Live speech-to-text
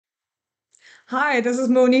Hi, this is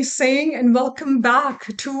Moni Singh, and welcome back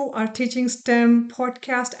to our Teaching STEM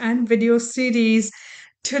podcast and video series.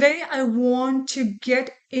 Today, I want to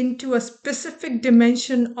get into a specific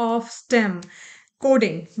dimension of STEM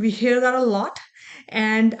coding. We hear that a lot,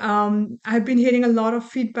 and I've been hearing a lot of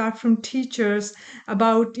feedback from teachers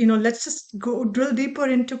about, let's just go drill deeper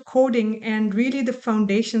into coding and really the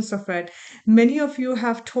foundations of it. Many of you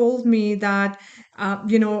have told me that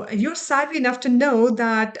you're savvy enough to know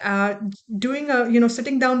that doing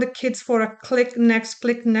sitting down the kids for a click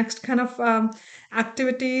next kind of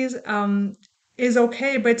activities is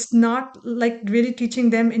okay, but it's not like really teaching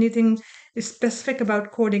them anything specific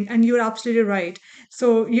about coding. And you're absolutely right.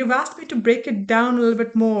 So you've asked me to break it down a little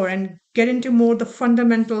bit more and get into more the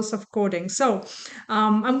fundamentals of coding. So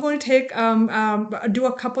I'm going to do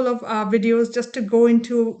a couple of videos just to go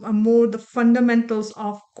into more the fundamentals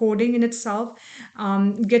of coding in itself,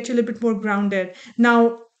 get you a little bit more grounded.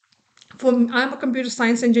 Now, I'm a computer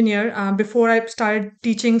science engineer. Before I started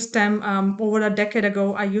teaching STEM over a decade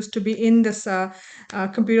ago, I used to be in this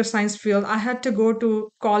computer science field. I had to go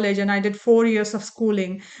to college and I did 4 years of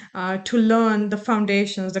schooling to learn the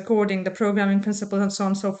foundations, the coding, the programming principles, and so on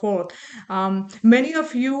and so forth. Many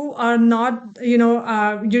of you are not,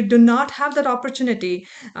 you do not have that opportunity.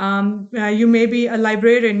 You may be a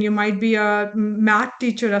librarian, you might be a math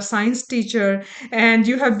teacher, a science teacher, and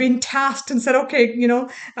you have been tasked and said, okay,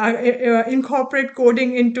 incorporate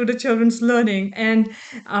coding into the children's learning. And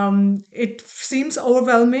it seems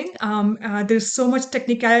overwhelming. There's so much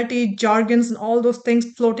technicality, jargons, and all those things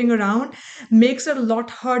floating around, makes it a lot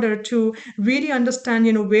harder to really understand,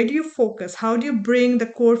 where do you focus? How do you bring the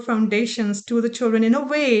core foundations to the children in a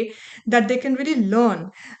way that they can really learn?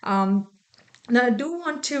 Now, I do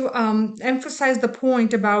want to emphasize the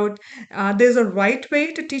point about there's a right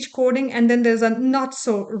way to teach coding, and then there's a not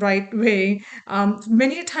so right way.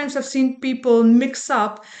 Many times I've seen people mix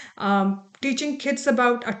up teaching kids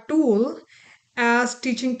about a tool as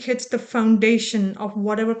teaching kids the foundation of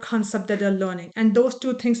whatever concept that they're learning. And those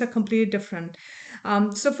two things are completely different.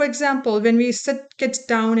 So, for example, when we sit kids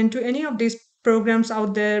down into any of these programs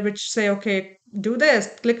out there which say, okay, do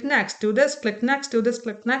this, click next, do this, click next, do this,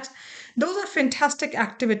 click next. Those are fantastic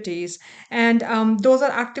activities. And those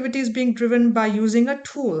are activities being driven by using a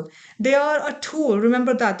tool. They are a tool.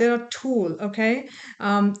 Remember that they're a tool, okay?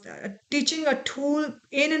 Teaching a tool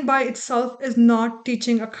in and by itself is not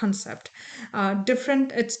teaching a concept.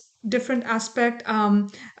 It's different aspect.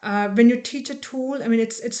 When you teach a tool, I mean,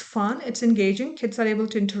 it's fun, it's engaging. Kids are able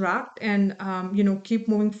to interact and keep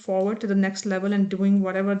moving forward to the next level and doing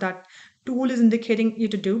whatever that tool is indicating you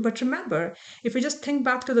to do. But remember, if we just think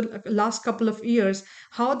back to the last couple of years,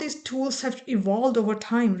 how these tools have evolved over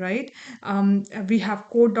time, right? We have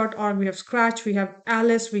code.org, we have Scratch, we have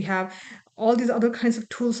Alice, we have all these other kinds of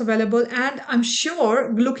tools available. And I'm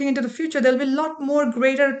sure looking into the future, there'll be a lot more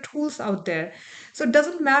greater tools out there. So it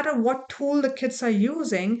doesn't matter what tool the kids are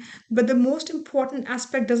using, but the most important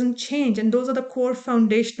aspect doesn't change. And those are the core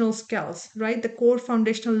foundational skills, right? The core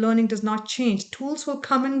foundational learning does not change. Tools will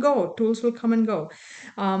come and go. Tools will come and go.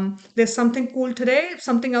 There's something cool today,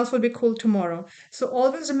 something else will be cool tomorrow. So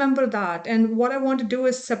always remember that. And what I want to do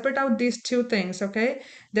is separate out these two things, okay?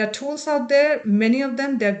 There are tools out there, many of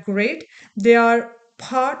them, they're great. They are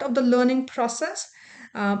part of the learning process.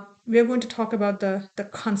 We are going to talk about the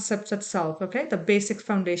concepts itself, okay, the basic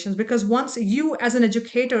foundations, because once you as an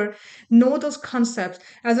educator know those concepts,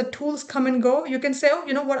 as the tools come and go, you can say, oh,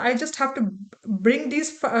 you know what, I just have to bring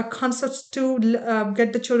these concepts to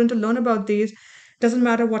get the children to learn about these. Doesn't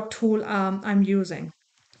matter what tool I'm using.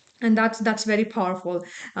 And that's very powerful.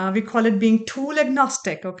 We call it being tool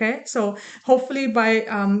agnostic. Okay, so hopefully by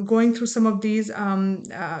going through some of these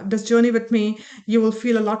this journey with me, you will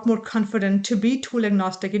feel a lot more confident to be tool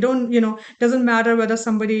agnostic. You don't, doesn't matter whether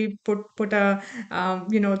somebody put a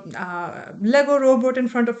Lego robot in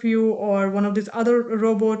front of you, or one of these other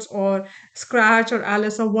robots, or Scratch or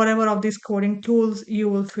Alice or whatever of these coding tools. You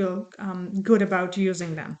will feel good about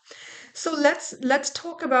using them. So let's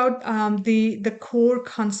talk about the core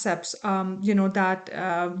concepts. That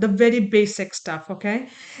the very basic stuff, okay,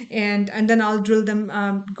 and then I'll drill them,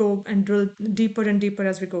 go and drill deeper and deeper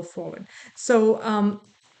as we go forward. So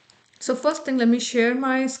first thing, let me share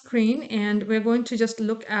my screen, and we're going to just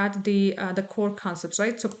look at the core concepts,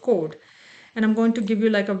 right? So code, and I'm going to give you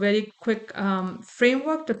like a very quick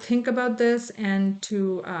framework to think about this and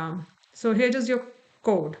to so here is your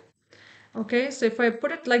code. Okay, so if I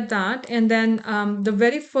put it like that, and then the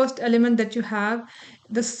very first element that you have,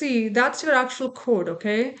 the C, that's your actual code.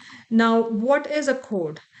 Okay, now what is a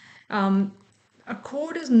code? Um, A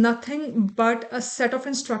code is nothing but a set of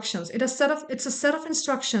instructions. It's a set of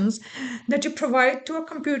instructions that you provide to a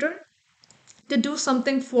computer to do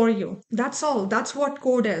something for you. That's all. That's what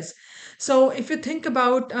code is. So if you think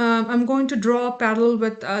about, I'm going to draw a parallel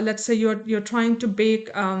with, let's say you're trying to bake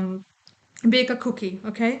a cookie,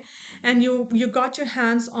 okay, and you got your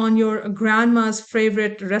hands on your grandma's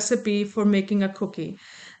favorite recipe for making a cookie.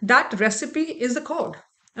 That recipe is a code.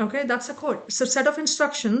 Okay, that's a code. It's a set of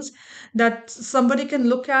instructions that somebody can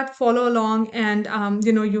look at, follow along, and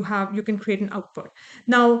you can create an output.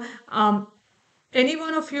 Now, any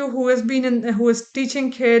one of you who has been in who is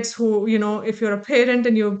teaching kids, who, if you're a parent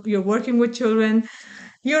and you're working with children,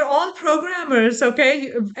 you're all programmers.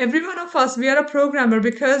 Okay, every one of us, we are a programmer,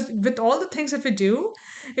 because with all the things that we do,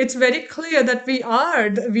 it's very clear that we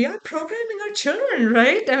are programming our children,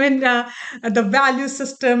 right? I mean, the value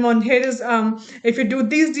system on here is, if you do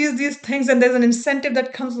these things, and there's an incentive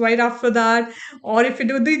that comes right after that, or if you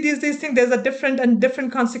do these things, there's a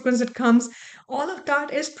different consequence that comes. All of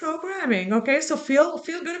that is programming. Okay, so feel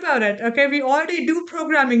good about it. Okay, we already do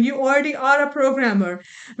programming. You already are a programmer.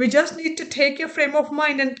 We just need to take your frame of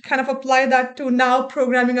mind and kind of apply that to now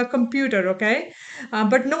programming a computer. Okay,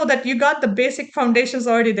 but know that you got the basic foundations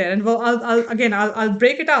already there, and well, I'll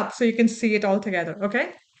break it up so you can see it all together.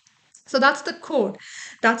 Okay, so that's the code.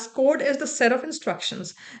 That's code is the set of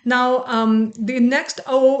instructions. Now, the next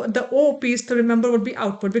the O piece to remember would be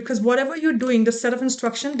output, because whatever you're doing, the set of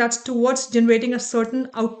instruction, that's towards generating a certain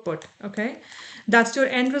output. Okay, that's your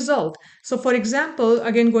end result. So, for example,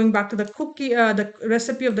 again going back to the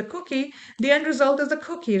recipe of the cookie, the end result is the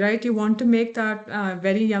cookie, right? You want to make that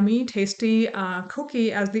very yummy, tasty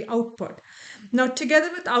cookie as the output. Now,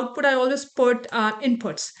 together with output, I always put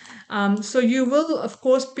inputs. So you will, of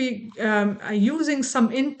course, be using some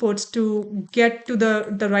inputs to get to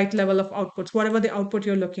the right level of outputs, whatever the output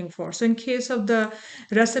you're looking for. So in case of the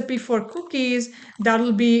recipe for cookies,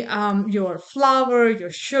 that'll be your flour,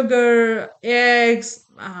 your sugar, eggs,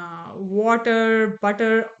 water,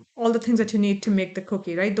 butter, all the things that you need to make the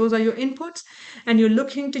cookie, right? Those are your inputs, and you're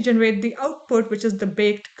looking to generate the output, which is the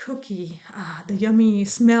baked cookie, the yummy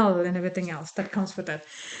smell and everything else that comes with it.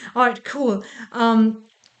 All right, cool.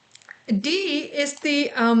 D is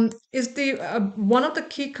the one of the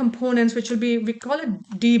key components, which will be, we call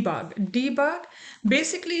it debug. Debug,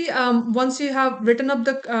 basically, once you have written up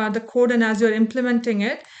the code, and as you're implementing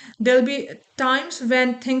it, there'll be times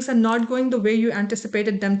when things are not going the way you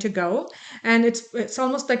anticipated them to go, and it's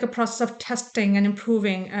almost like a process of testing and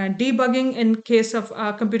improving. Debugging in case of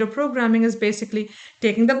computer programming is basically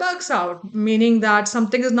taking the bugs out, meaning that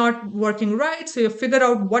something is not working right. So you figure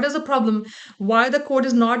out what is the problem, why the code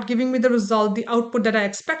is not giving me the result, the output that I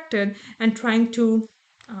expected, and trying to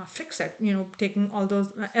fix it, taking all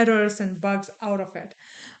those errors and bugs out of it.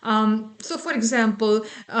 So, for example,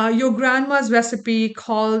 your grandma's recipe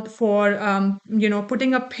called for,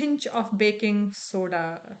 putting a pinch of baking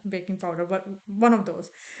soda, baking powder, but one of those.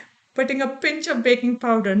 Putting a pinch of baking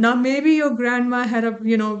powder. Now, maybe your grandma had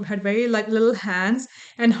very like little hands,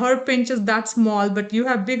 and her pinch is that small, but you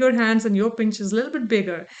have bigger hands, and your pinch is a little bit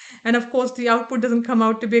bigger. And of course, the output doesn't come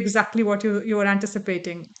out to be exactly what you were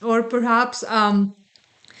anticipating. Or perhaps,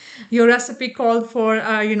 your recipe called for,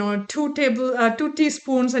 two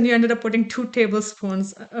teaspoons, and you ended up putting 2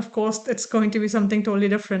 tablespoons. Of course, it's going to be something totally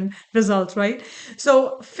different results, right?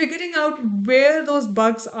 So figuring out where those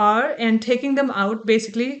bugs are and taking them out,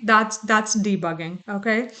 basically, that's debugging.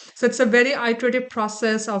 Okay, so it's a very iterative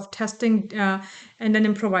process of testing, and then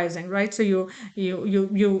improvising, right? So you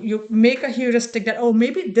make a heuristic that, oh,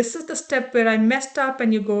 maybe this is the step where I messed up,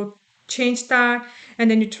 and you go change that,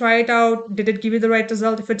 and then you try it out. Did it give you the right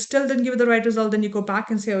result? If it still didn't give you the right result, then you go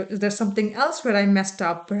back and say, oh, is there something else where I messed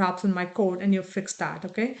up, perhaps in my code, and you fix that.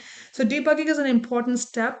 Okay, so debugging is an important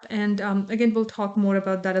step, and again, we'll talk more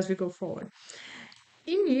about that as we go forward.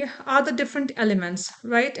 E are the different elements,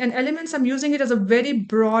 right? And elements, I'm using it as a very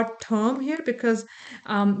broad term here, because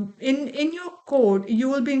in your code, you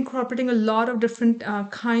will be incorporating a lot of different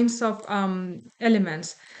kinds of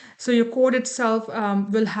elements. So your code itself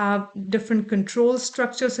will have different control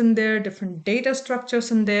structures in there, different data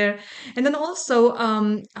structures in there, and then also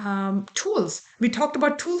tools. We talked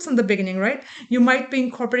about tools in the beginning, right? You might be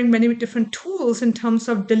incorporating many different tools in terms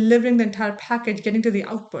of delivering the entire package, getting to the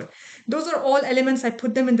output. Those are all elements. I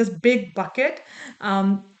put them in this big bucket.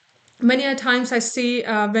 many a times I see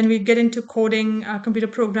when we get into coding, computer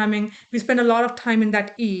programming, we spend a lot of time in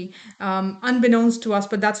that unbeknownst to us,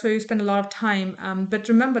 but that's where we spend a lot of time. But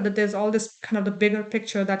remember that there's all this kind of the bigger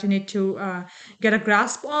picture that you need to get a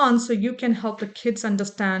grasp on, so you can help the kids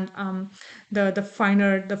understand the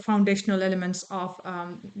finer, the foundational elements of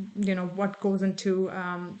what goes into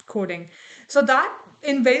coding. So that,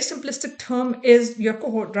 in very simplistic term, is your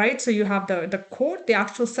code, right? So you have the code, the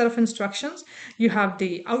actual set of instructions, you have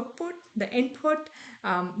the output, the input,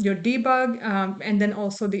 your debug, and then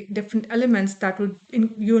also the different elements that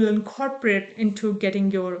you'll incorporate into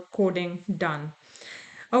getting your coding done.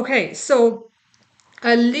 Okay, so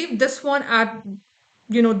I'll leave this one at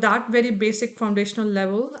that very basic foundational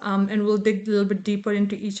level, and we'll dig a little bit deeper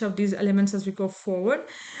into each of these elements as we go forward.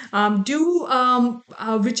 Do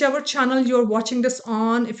whichever channel you're watching this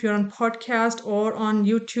on, if you're on podcast or on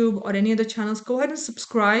YouTube or any other channels, go ahead and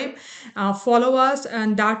subscribe, follow us,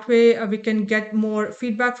 and that way we can get more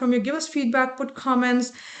feedback from you. Give us feedback, put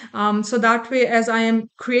comments, so that way, as I am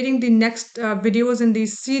creating the next videos in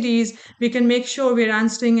these series, we can make sure we're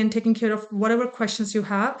answering and taking care of whatever questions you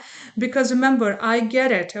have. Because remember, I get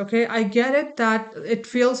it, okay? I get it that it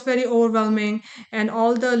feels very overwhelming, and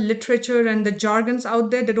all the literature and the jargons out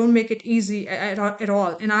there, they don't make it easy at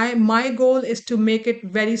all. And my goal is to make it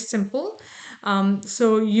very simple,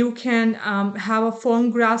 so you can have a firm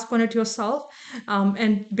grasp on it yourself,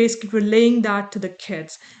 and basically relaying that to the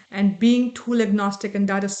kids and being tool agnostic. And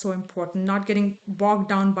that is so important, not getting bogged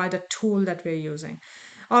down by the tool that we're using.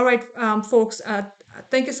 All right, folks,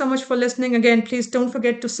 thank you so much for listening. Again, please don't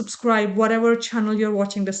forget to subscribe, whatever channel you're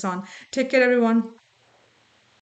watching this on. Take care, everyone.